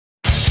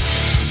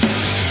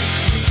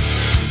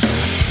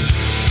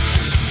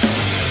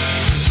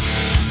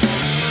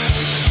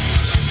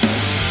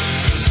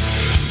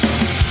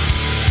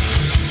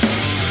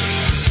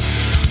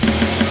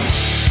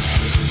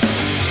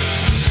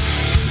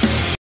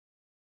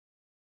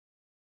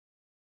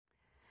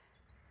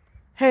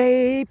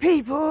Hey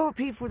people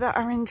that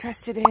are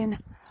interested in,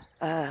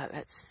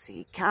 let's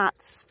see,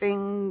 cats,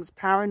 things,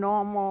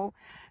 paranormal,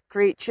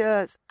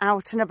 creatures,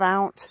 out and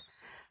about,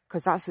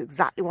 because that's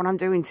exactly what I'm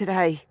doing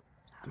today.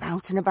 I'm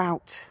out and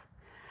about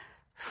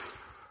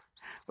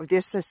with the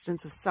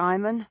assistance of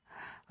Simon.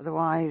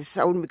 Otherwise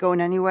I wouldn't be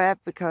going anywhere,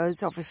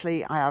 because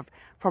obviously I have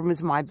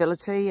problems with my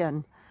ability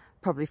and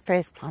probably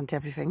face plant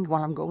everything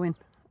while I'm going.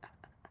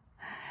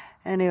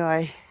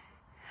 Anyway,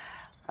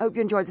 I hope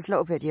you enjoyed this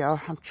little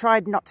video. I've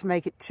tried not to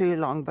make it too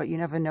long, but you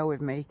never know with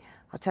me.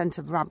 I tend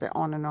to rabbit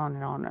on and on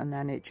and on, and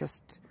then it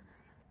just,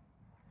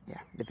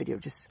 yeah, the video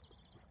just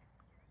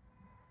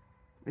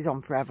is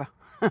on forever.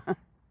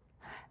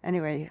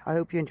 Anyway, I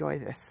hope you enjoy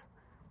this.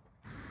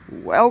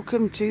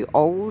 Welcome to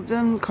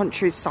Oldham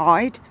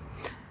countryside,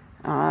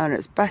 and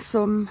it's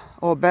Bessam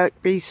or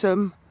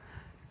Besom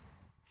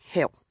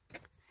Hill.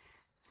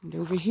 And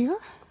over here,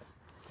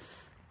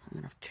 I'm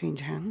gonna have to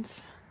change hands.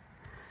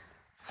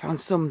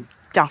 Found some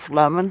daft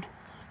lemon.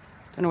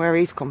 Don't know where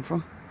he's come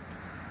from.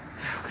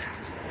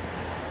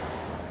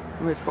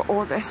 We've got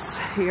all this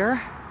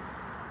here.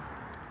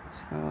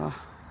 So,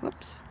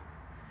 whoops.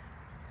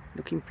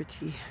 Looking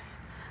pretty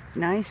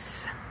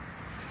nice.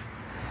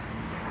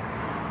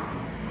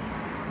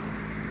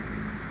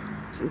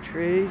 Some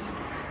trees.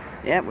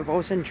 Yeah, we've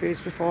all seen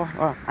trees before.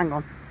 Oh, hang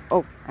on.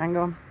 Oh, hang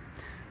on.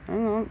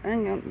 Hang on,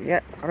 hang on.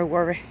 Yeah, gotta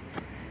worry.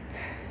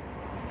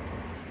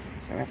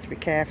 So we have to be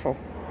careful.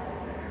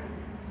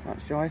 So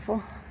that's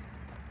joyful.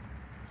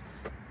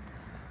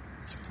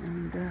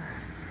 And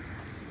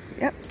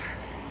yep,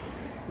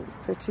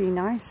 pretty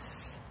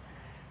nice.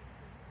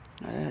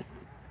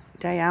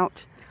 Day out,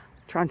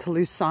 trying to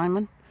lose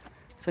Simon.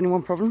 It's only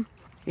one problem,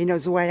 he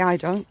knows the way, I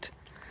don't.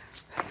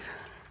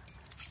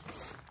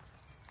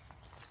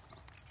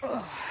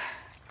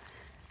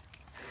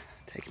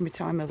 Taking my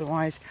time,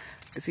 otherwise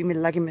you can see me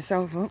legging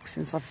myself up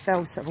since I've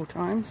fell several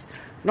times.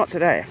 Not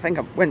today, I think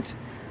I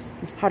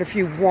had a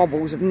few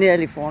wobbles of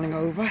nearly falling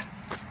over.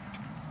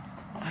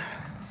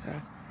 So,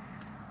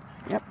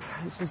 yep,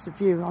 this is the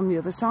view on the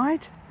other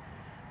side.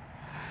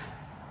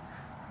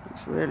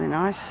 Looks really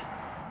nice.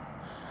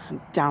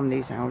 And damn,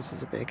 these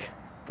houses are big,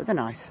 but they're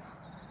nice.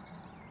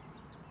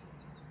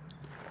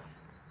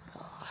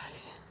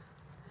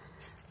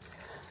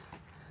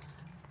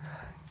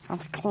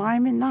 Can't I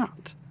climb in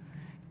that?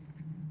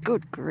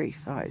 Good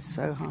grief, that is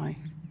so high.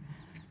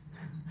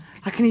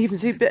 I can even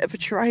see a bit of a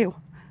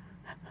trail.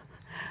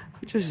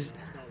 Just,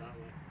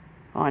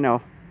 I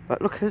know,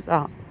 but look at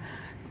that.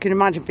 You can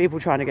imagine people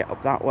trying to get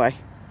up that way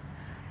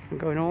and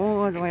going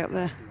all the way up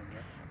there.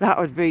 That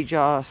would be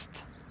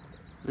just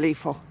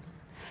lethal.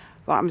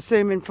 But I'm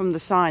assuming from the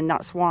sign,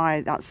 that's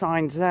why that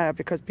sign's there,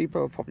 because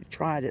people have probably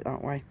tried it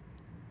that way.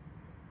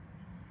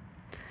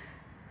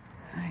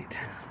 Right.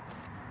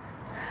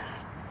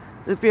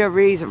 There'd be a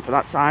reason for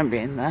that sign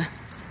being there.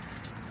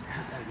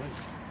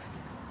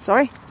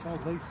 Sorry?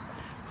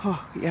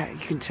 Oh, yeah, you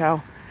can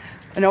tell.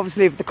 And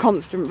obviously with the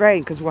constant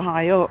rain, because we're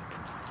high up,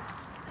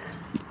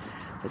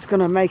 it's going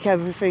to make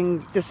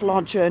everything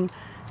dislodge and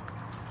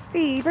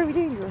be very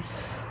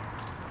dangerous.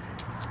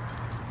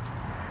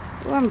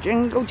 Well,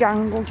 jingle,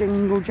 jangle,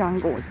 jingle,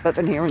 jangle. It's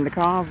better than hearing the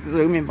cars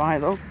zooming by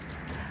though,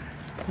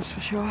 that's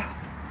for sure.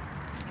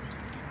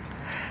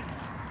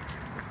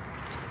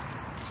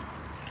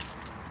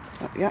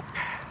 But yeah,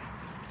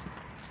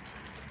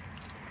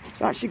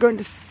 we're actually going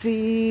to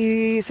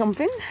see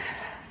something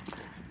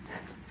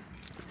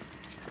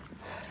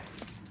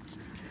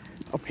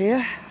up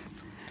here.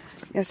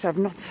 Yes, I've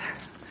not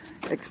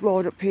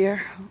explored up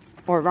here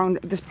or around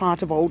this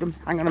part of Oldham.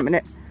 Hang on a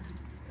minute.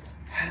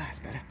 That's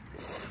better.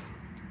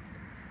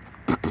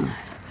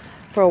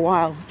 For a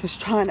while,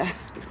 just trying to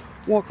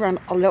walk around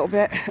a little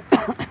bit.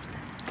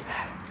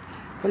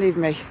 Believe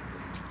me,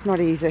 it's not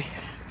easy.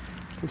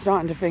 I'm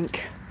starting to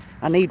think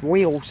I need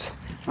wheels.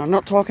 I'm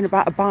not talking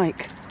about a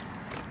bike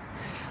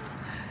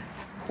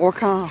or a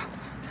car.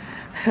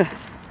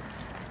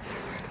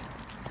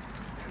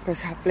 Because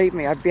believe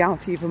me, I'd be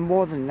out even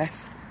more than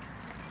this.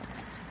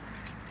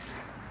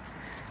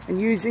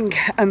 And using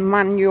a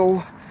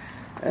manual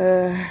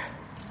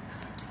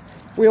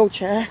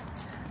wheelchair,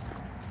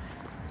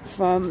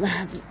 from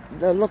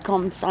the look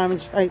on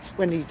Simon's face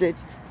when he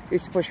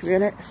used to push me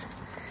in it,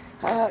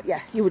 yeah,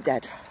 you were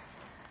dead.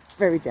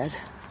 Very dead.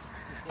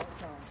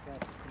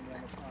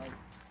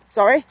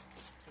 Sorry?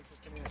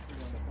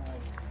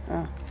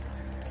 Oh.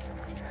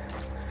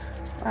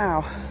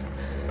 Wow.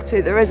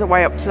 See, there is a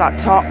way up to that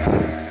top.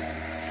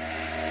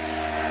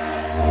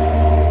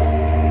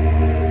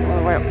 All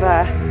the way up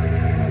there.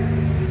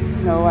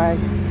 No way.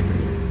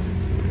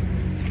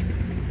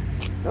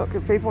 Look,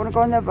 if people want to go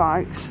on their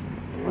bikes,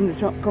 when they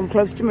come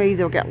close to me,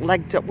 they'll get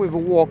legged up with a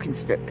walking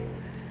stick.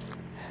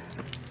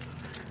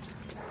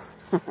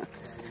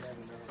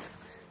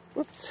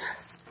 Whoops.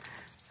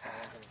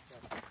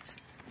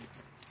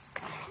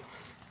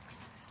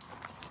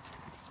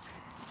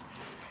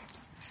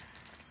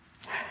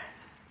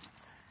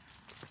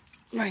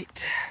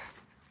 Right.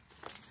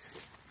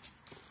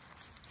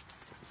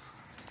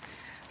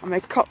 I may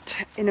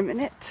cut in a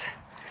minute.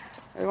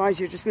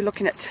 Otherwise you'll just be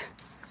looking at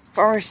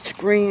forest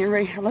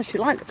greenery, unless you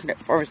like looking at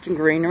forest and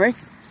greenery.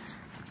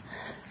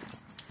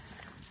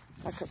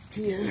 That's up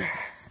to you.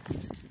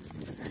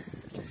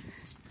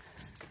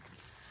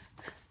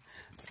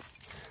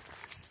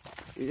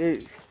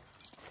 You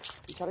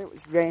said it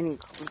was raining a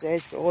couple of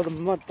days, but all the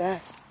mud there.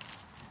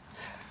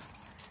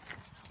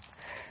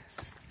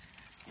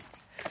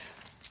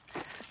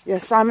 Yeah,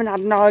 Simon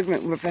had an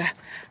argument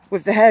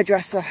with the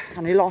hairdresser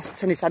and he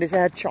lost and he's had his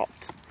hair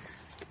chopped.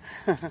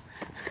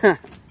 Oh,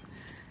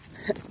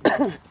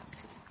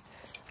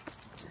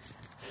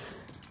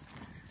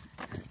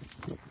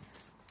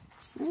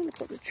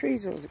 look at the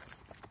trees. I've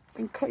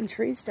been cutting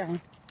trees down.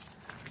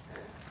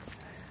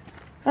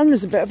 And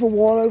there's a bit of a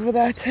wall over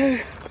there too.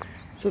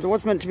 So there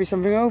was meant to be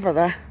something over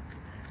there.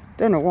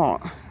 Don't know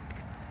what.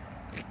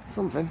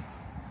 Something.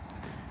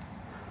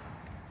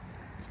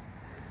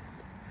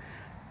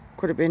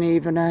 Could have been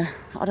even a,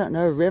 I don't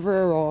know, a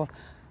river or...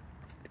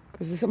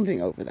 Because there's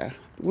something over there.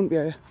 It wouldn't be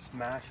a... It's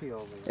marshy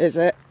over there. Is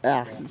it?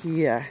 Ah,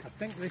 yeah. I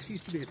think this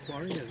used to be a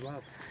quarry as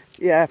well.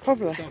 Yeah,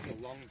 probably. We're talking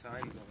a long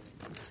time ago.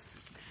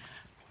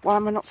 Why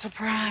am I not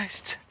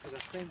surprised? Because I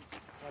think,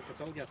 like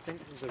I told you, I think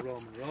there's a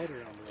Roman road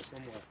around there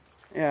somewhere.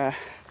 Yeah.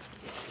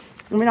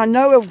 I mean, I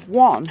know of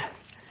one,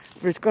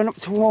 but it's gone up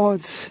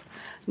towards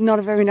not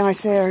a very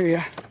nice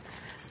area.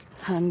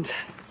 And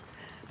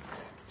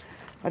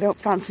I don't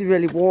fancy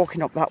really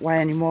walking up that way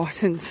anymore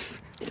since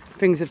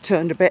things have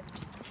turned a bit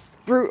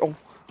brutal.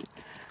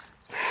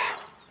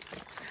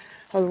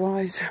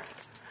 Otherwise,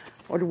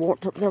 I would have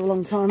walked up there a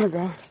long time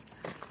ago.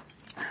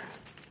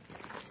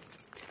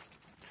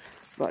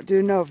 But I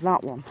do know of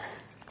that one.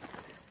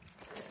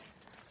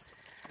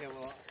 Yeah,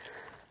 well,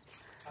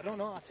 I don't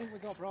know. I think we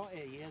got brought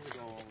here years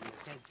ago when we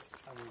were kids,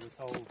 and we were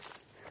told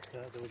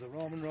that there was a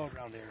Roman road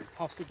around here, and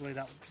possibly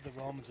that the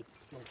Romans had,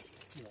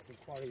 you know, been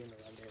quarrying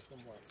around here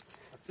somewhere.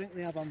 I think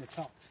they have on the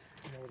top,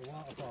 you know, where the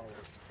waterfall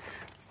is.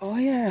 Oh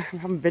yeah, I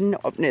haven't been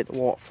up near the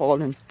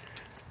waterfall in a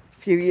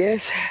few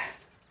years.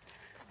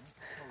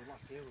 Oh,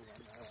 last year we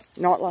went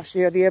there. Not last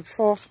year, the year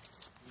before.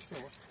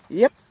 Sure.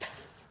 Yep.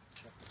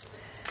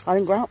 I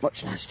didn't go out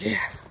much last year.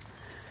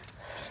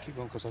 Keep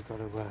going because I've got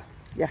to...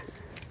 Yeah.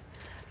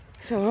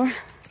 So,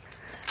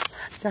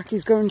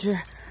 Jackie's going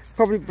to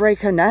probably break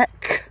her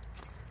neck.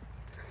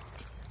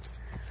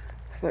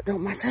 But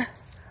don't matter.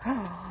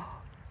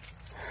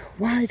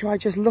 Why do I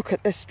just look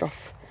at this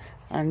stuff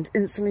and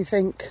instantly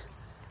think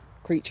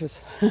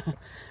creatures? I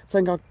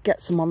think I'll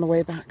get some on the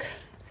way back.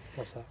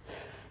 What's that?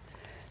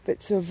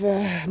 Bits of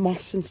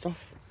moss and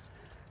stuff.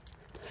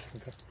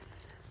 Okay.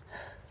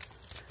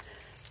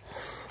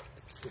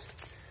 Just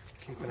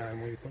keep an eye on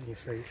where you're putting your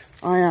feet.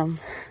 I am.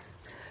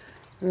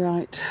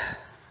 Right.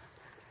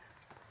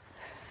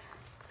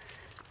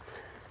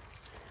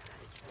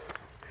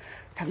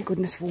 Thank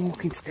goodness for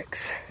walking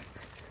sticks.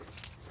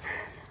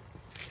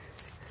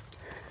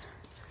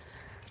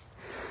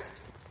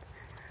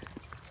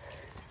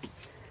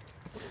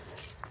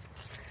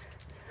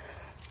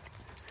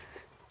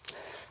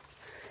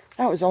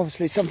 That was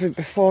obviously something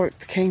before it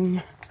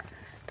became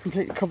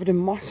completely covered in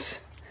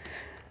moss.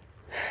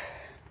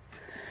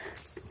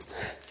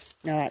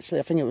 No, actually,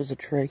 I think it was a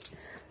tree.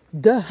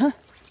 Duh!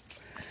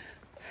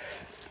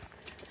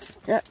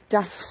 Yeah,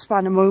 daft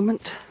spanner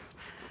moment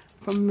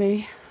from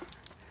me.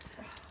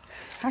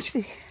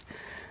 Actually,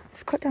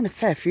 I've cut down a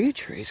fair few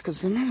trees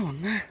because there's another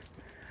one there.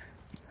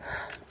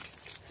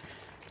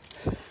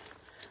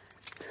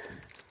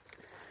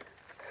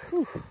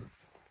 Whew.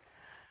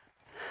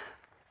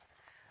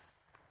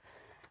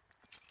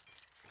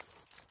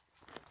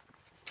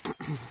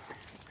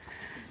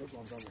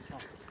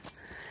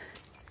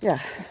 Yeah.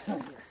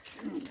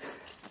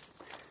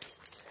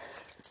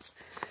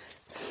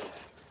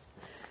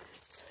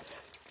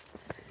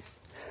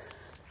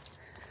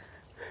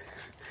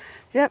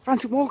 Yeah,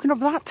 fancy walking up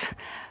that?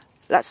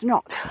 Let's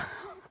not.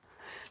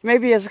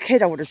 Maybe as a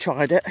kid I would have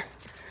tried it.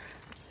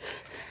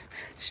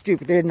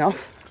 Stupidly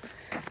enough.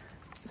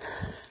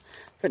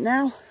 But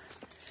now,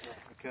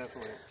 Be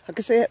careful here. I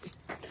can see it.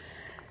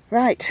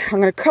 Right, I'm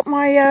going to cut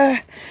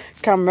my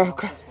camera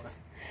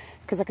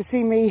because I can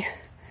see me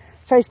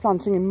face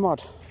planting in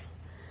mud.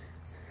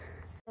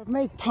 I've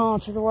made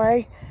part of the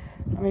way.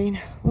 I mean,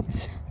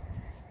 whoops.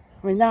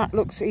 I mean, that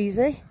looks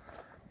easy.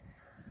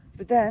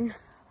 But then,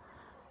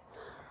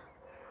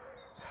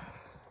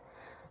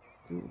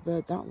 I don't know what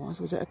bird that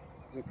was. Was it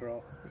The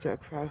crow. a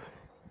crow?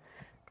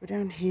 Go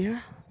down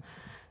here.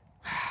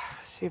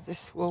 See if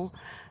this will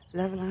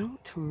level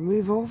out.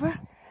 Move over.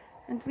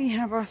 And we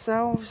have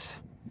ourselves,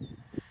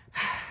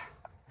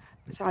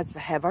 besides the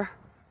heather.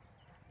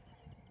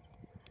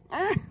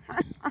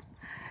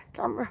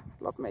 Camera,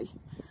 love me.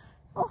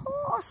 A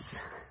horse.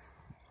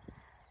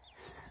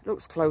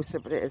 Looks closer,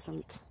 but it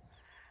isn't.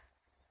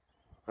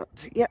 But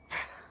yep,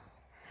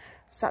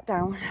 sat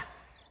down.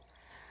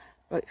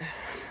 But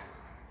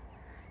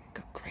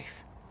good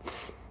grief,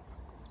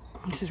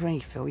 this is when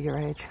you feel your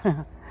age.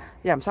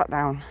 Yeah, I'm sat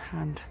down,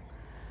 and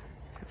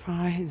if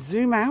I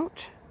zoom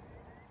out,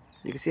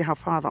 you can see how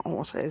far that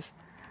horse is.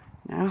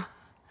 Now,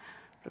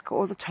 look at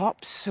all the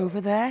tops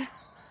over there.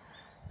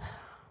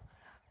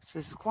 So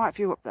there's quite a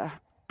few up there.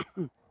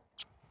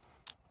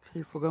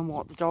 People go and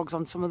walk the dogs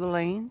on some of the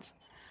lanes.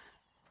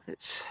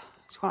 It's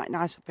quite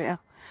nice up here.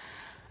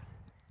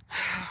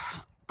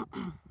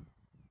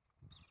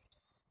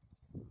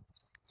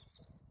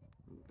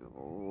 Go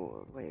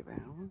all the way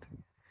around.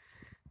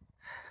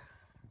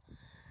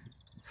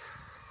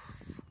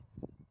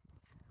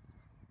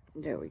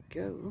 There we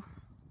go.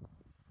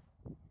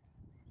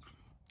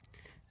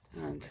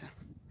 And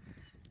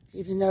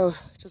even though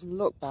it doesn't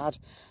look bad,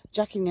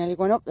 Jackie nearly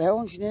went up the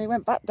hill and she nearly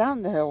went back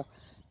down the hill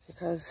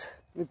because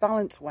my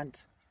balance went.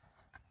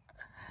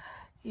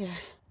 Yeah.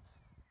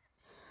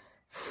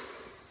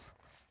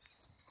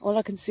 All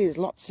I can see is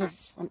lots of...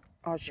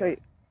 I'll show you.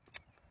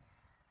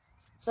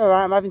 It's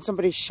alright, I'm having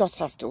somebody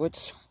shot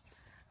afterwards.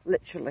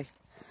 Literally.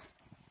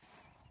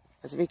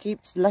 As if he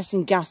keeps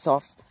letting gas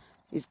off,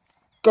 he's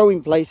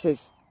going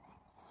places.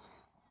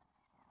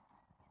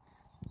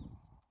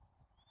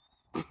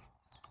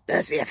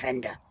 There's the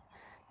offender.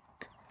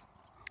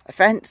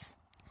 Offence,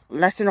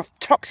 letting off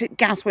toxic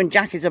gas when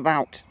Jack is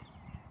about.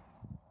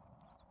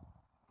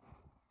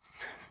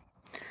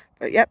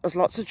 But yep, there's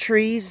lots of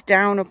trees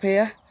down up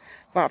here.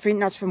 But I think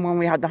that's from when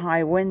we had the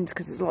high winds,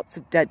 because there's lots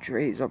of dead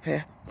trees up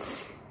here.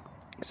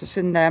 So I've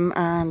seen them,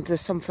 and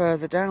there's some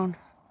further down.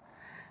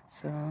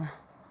 So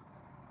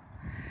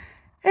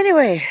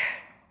anyway,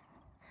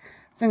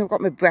 I think I've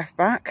got my breath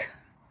back,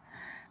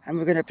 and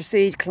we're going to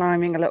proceed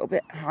climbing a little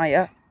bit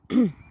higher.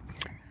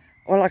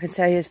 All I can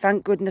say is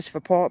thank goodness for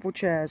portable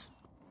chairs.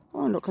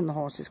 Oh, look, and the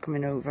horse is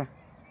coming over.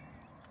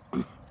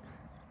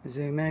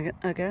 Zoom in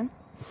again.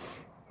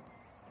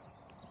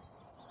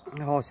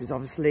 The horse is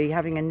obviously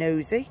having a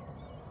nosy.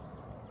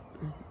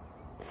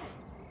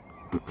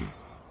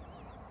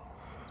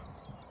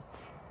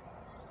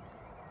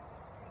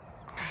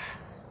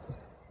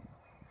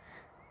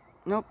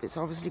 Nope, it's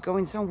obviously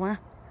going somewhere.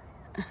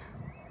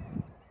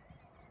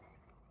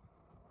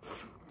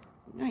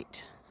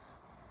 Right.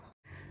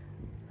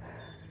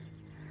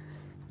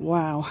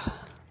 Wow.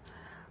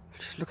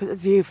 Just look at the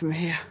view from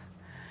here.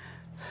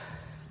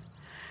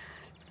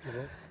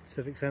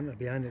 Civic Centre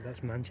behind it,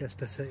 that's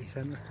Manchester City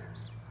Centre.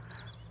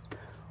 For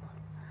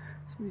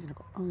some reason I've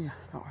got, oh yeah,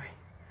 that way.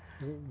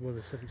 Where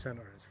the Civic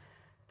Centre is.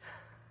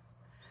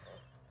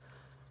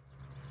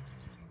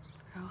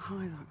 How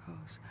high that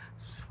goes.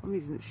 For some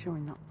reason it's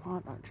showing that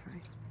part, that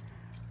tree.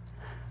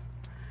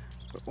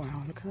 But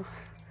wow, look at that.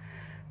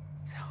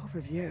 It's a hell of a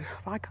view.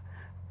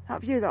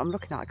 That view that I'm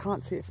looking at, I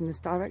can't see it from this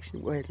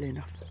direction, weirdly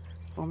enough.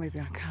 Or maybe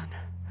I can.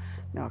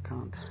 No, I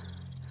can't.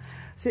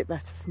 See it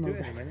better from over. Do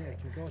it in a minute,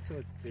 I can go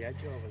to the edge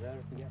over there,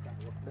 I can get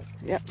that look at it.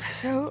 Yep,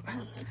 so,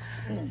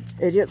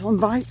 idiots on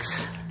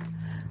bikes.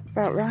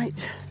 About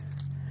right.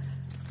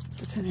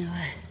 But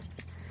anyway,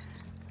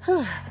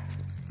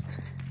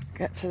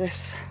 get to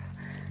this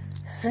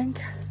thing.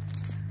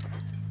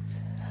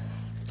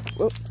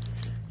 Whoop.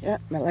 Yeah,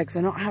 my legs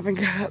are not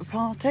having a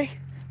party.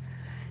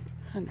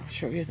 And I'll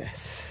show you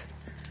this.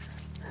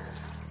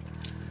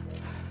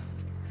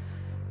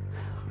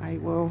 I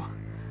will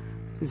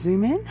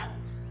zoom in.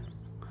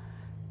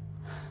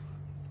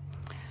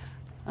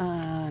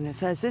 And it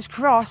says, this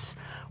cross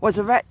was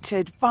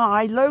erected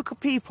by local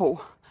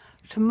people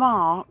to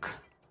mark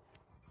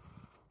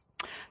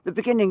the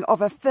beginning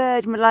of a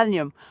third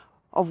millennium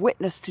of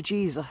witness to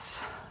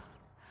Jesus.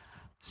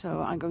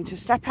 So I'm going to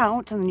step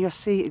out and then you'll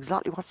see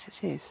exactly what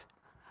it is.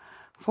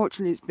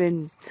 Fortunately, it's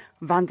been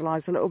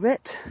vandalised a little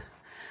bit.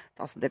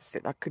 That's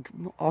lipstick that could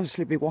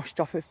obviously be washed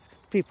off if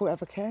people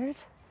ever cared.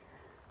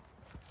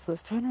 So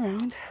let's turn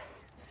around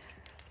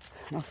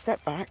and I'll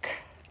step back.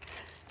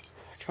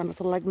 Try not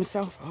to leg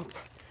myself up.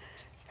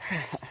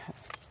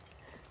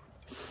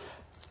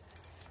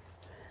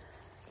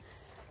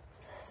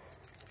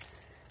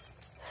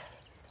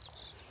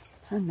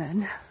 And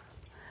then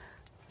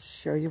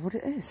show you what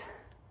it is.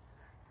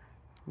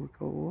 We'll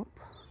go up.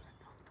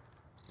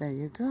 There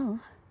you go.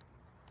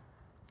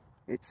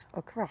 It's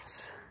a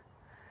cross.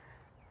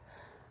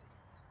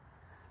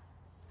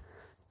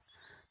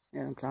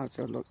 Yeah, the clouds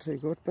don't look too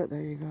good, but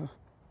there you go.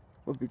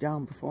 We'll be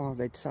down before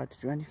they decide to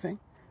do anything.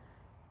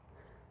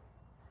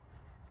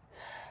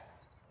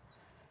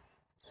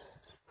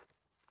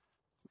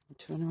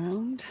 Turn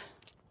around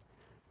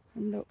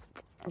and look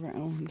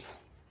around.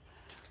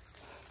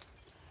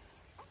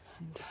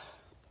 And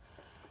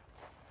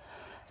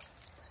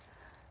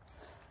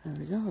there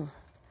we go.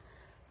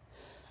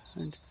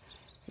 And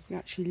if we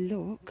actually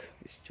look,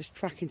 it's just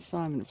tracking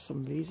Simon for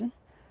some reason.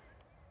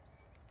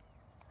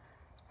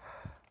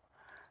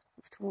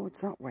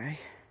 Towards that way.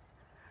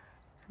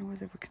 I don't know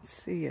whether we can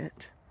see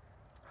it.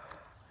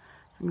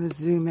 I'm going to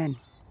zoom in.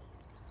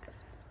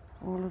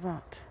 All of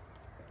that.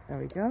 There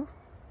we go.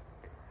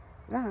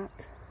 That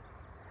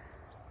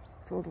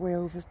is all the way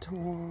over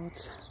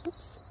towards,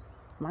 oops,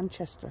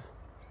 Manchester.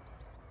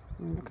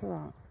 And look at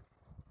that.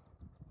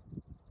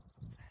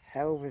 It's a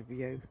hell of a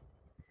view.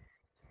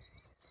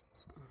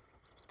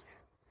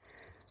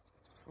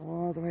 So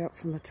all the way up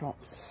from the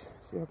tops.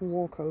 See if I can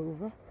walk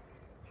over.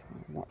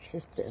 Try and watch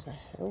this bit of a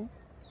hill.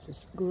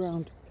 This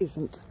ground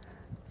isn't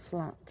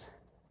flat.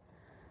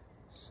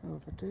 So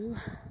if I do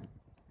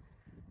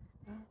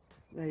that,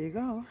 there you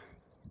go.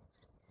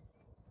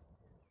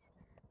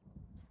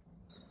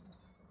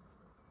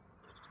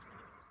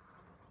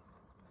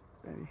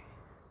 Very,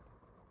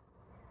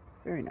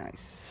 very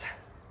nice.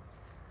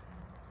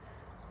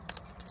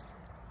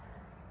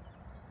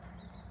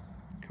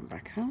 Come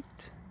back out,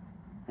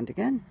 and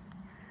again,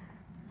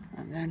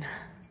 and then,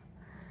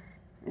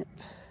 yep,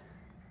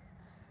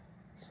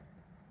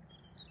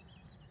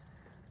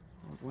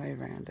 all the way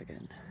around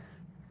again.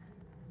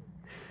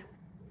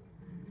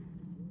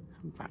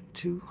 And back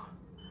to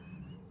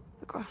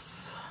the grass.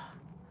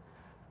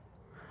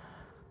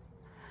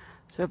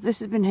 So if this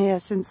has been here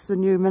since the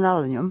new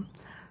millennium,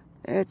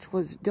 it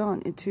was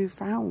done in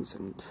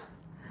 2000.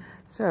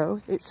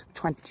 So it's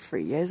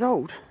 23 years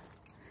old.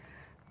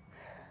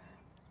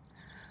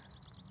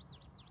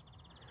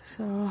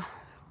 So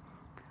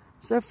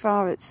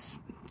far it's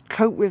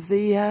coped with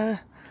the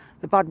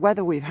bad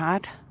weather we've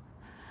had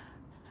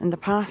in the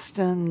past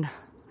and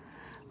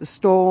the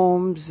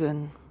storms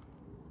and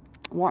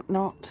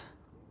whatnot.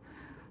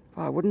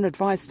 But I wouldn't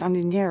advise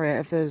standing near it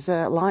if there's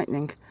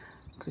lightning,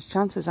 because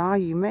chances are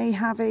you may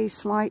have a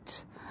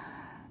slight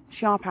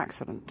sharp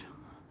accident.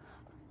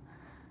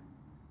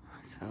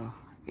 So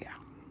yeah.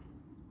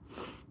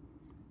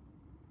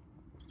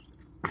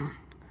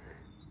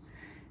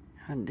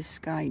 And this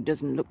sky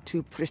doesn't look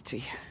too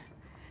pretty.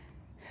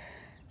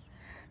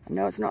 I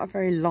know it's not a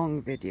very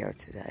long video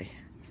today,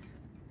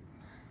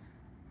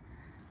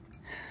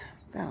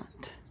 but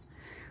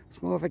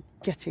it's more of a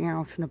getting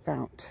out and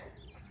about.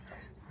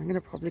 I'm going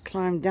to probably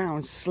climb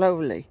down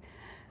slowly,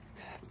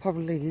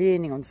 probably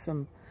leaning on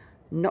some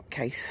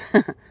nutcase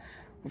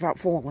without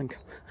falling.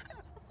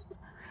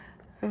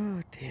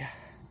 Oh dear.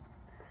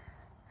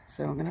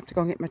 So I'm going to have to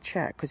go and get my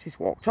chair because he's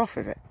walked off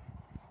with it.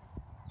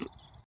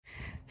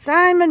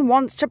 Simon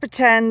wants to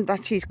pretend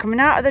that he's coming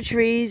out of the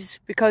trees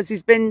because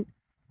he's been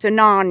to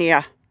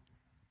Narnia.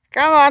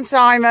 Come on,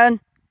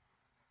 Simon.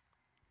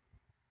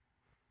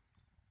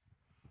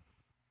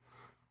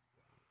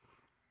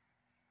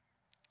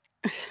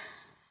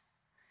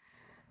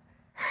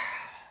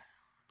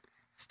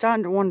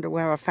 Starting to wonder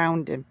where I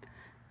found him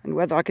and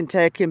whether I can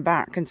take him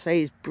back and say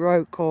he's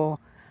broke or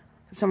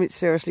something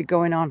seriously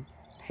going on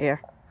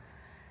here.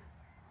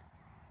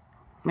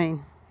 I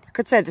mean, I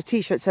could say the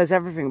t-shirt says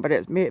everything, but it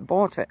was me that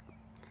bought it.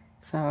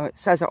 So it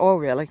says it all,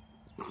 really.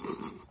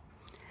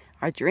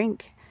 I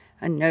drink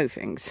and know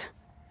things.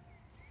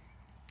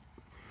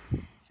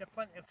 You have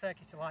plenty of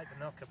turkey to like the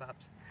milk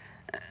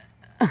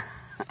kebabs.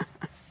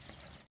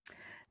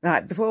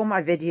 Right, before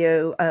my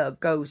video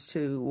goes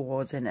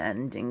towards an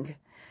ending,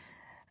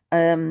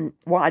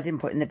 what I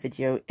didn't put in the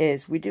video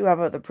is we do have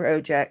other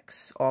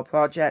projects or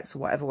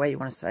whatever way you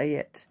want to say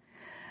it,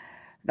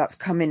 that's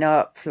coming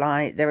up.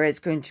 Like there is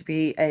going to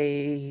be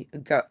a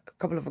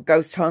couple of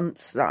ghost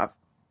hunts that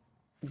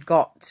I've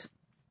got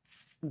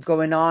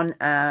going on,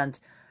 and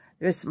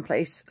there is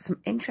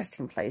some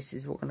interesting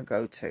places we're going to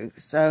go to.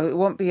 So it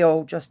won't be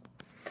all just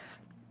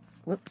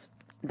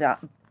that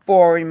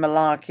boring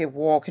malarkey of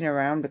walking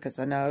around, because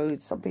I know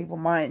some people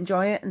might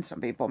enjoy it and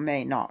some people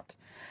may not.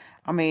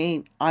 I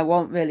mean, I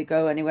won't really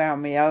go anywhere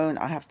on my own.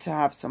 I have to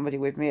have somebody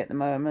with me at the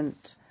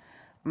moment.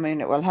 I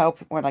mean, it will help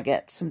when I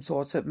get some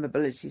sort of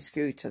mobility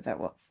scooter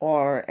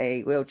or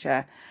a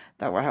wheelchair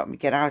that will help me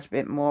get out a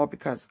bit more,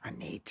 because I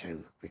need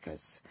to,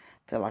 because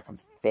I feel like I'm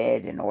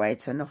fading away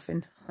to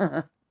nothing.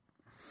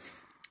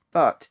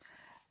 But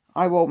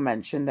I will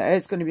mention that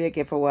it's going to be a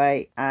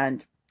giveaway,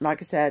 and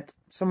like I said,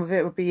 some of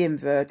it will be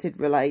inverted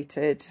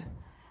related,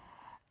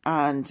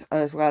 and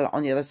as well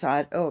on the other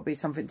side it will be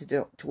something to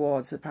do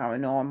towards the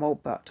paranormal.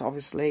 But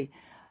obviously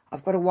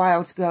I've got a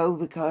while to go,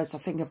 because I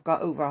think I've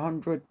got over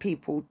 100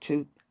 people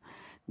to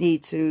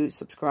need to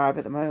subscribe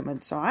at the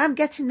moment. So I am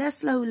getting there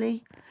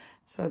slowly.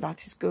 So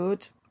that is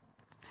good.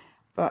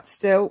 But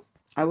still,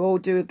 I will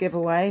do a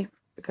giveaway,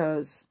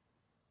 because,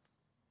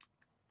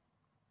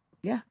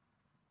 yeah,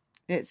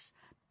 it's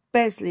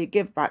basically a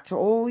give back to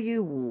all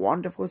you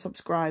wonderful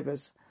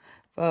subscribers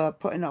for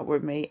putting up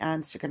with me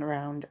and sticking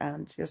around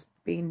and just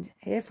being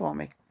here for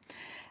me.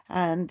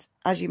 And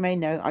as you may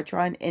know, I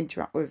try and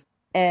interact with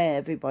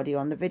everybody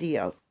on the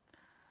video.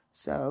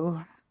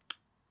 So,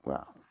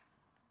 well,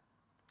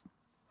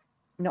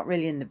 not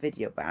really in the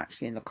video, but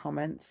actually in the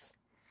comments.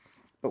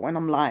 But when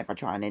I'm live, I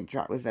try and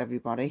interact with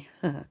everybody.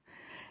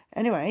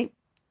 Anyway,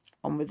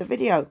 on with the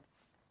video.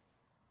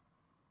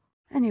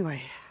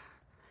 Anyway,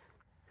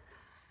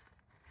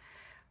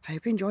 I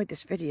hope you enjoyed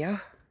this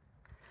video,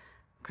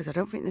 because I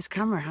don't think this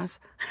camera has.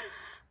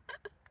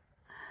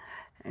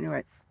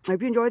 Anyway, I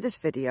hope you enjoyed this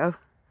video.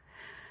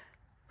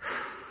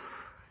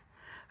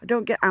 I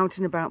don't get out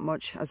and about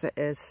much as it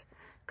is,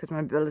 because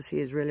my mobility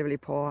is really, really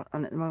poor.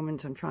 And at the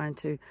moment I'm trying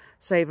to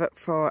save up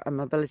for a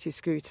mobility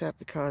scooter,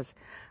 because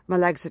my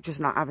legs are just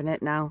not having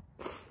it now.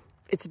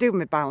 It's to do with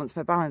my balance.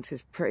 My balance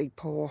is pretty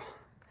poor,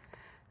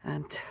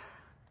 and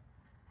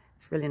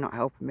it's really not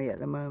helping me at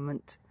the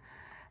moment.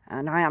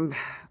 And I am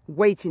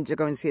waiting to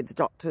go and see the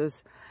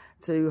doctors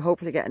to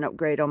hopefully get an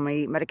upgrade on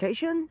my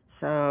medication.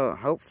 So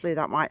hopefully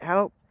that might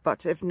help.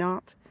 But if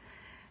not,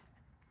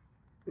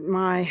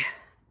 my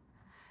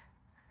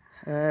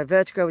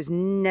vertigo is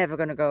never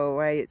going to go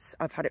away.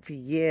 I've had it for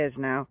years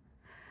now,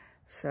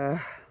 so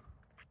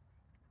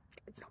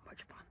it's not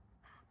much fun.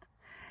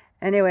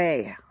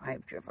 Anyway,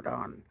 I've driven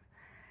on.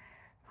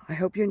 I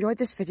hope you enjoyed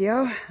this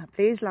video.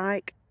 Please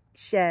like,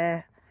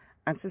 share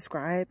and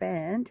subscribe,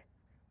 and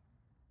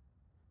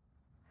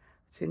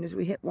as soon as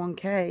we hit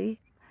 1K,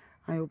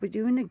 I will be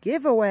doing a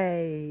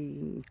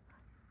giveaway.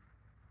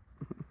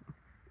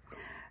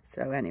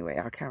 So anyway,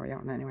 I'll carry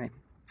on anyway.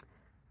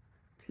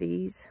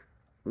 Please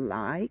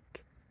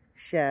like,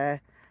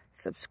 share,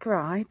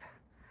 subscribe,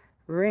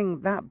 ring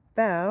that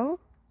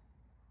bell.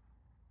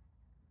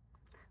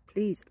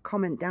 Please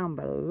comment down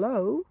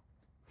below.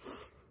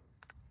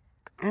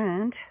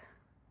 And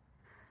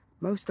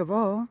most of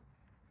all,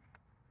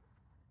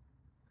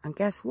 and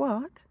guess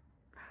what?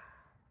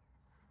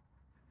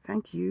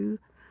 Thank you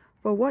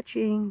for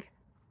watching.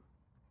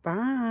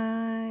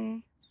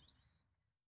 Bye.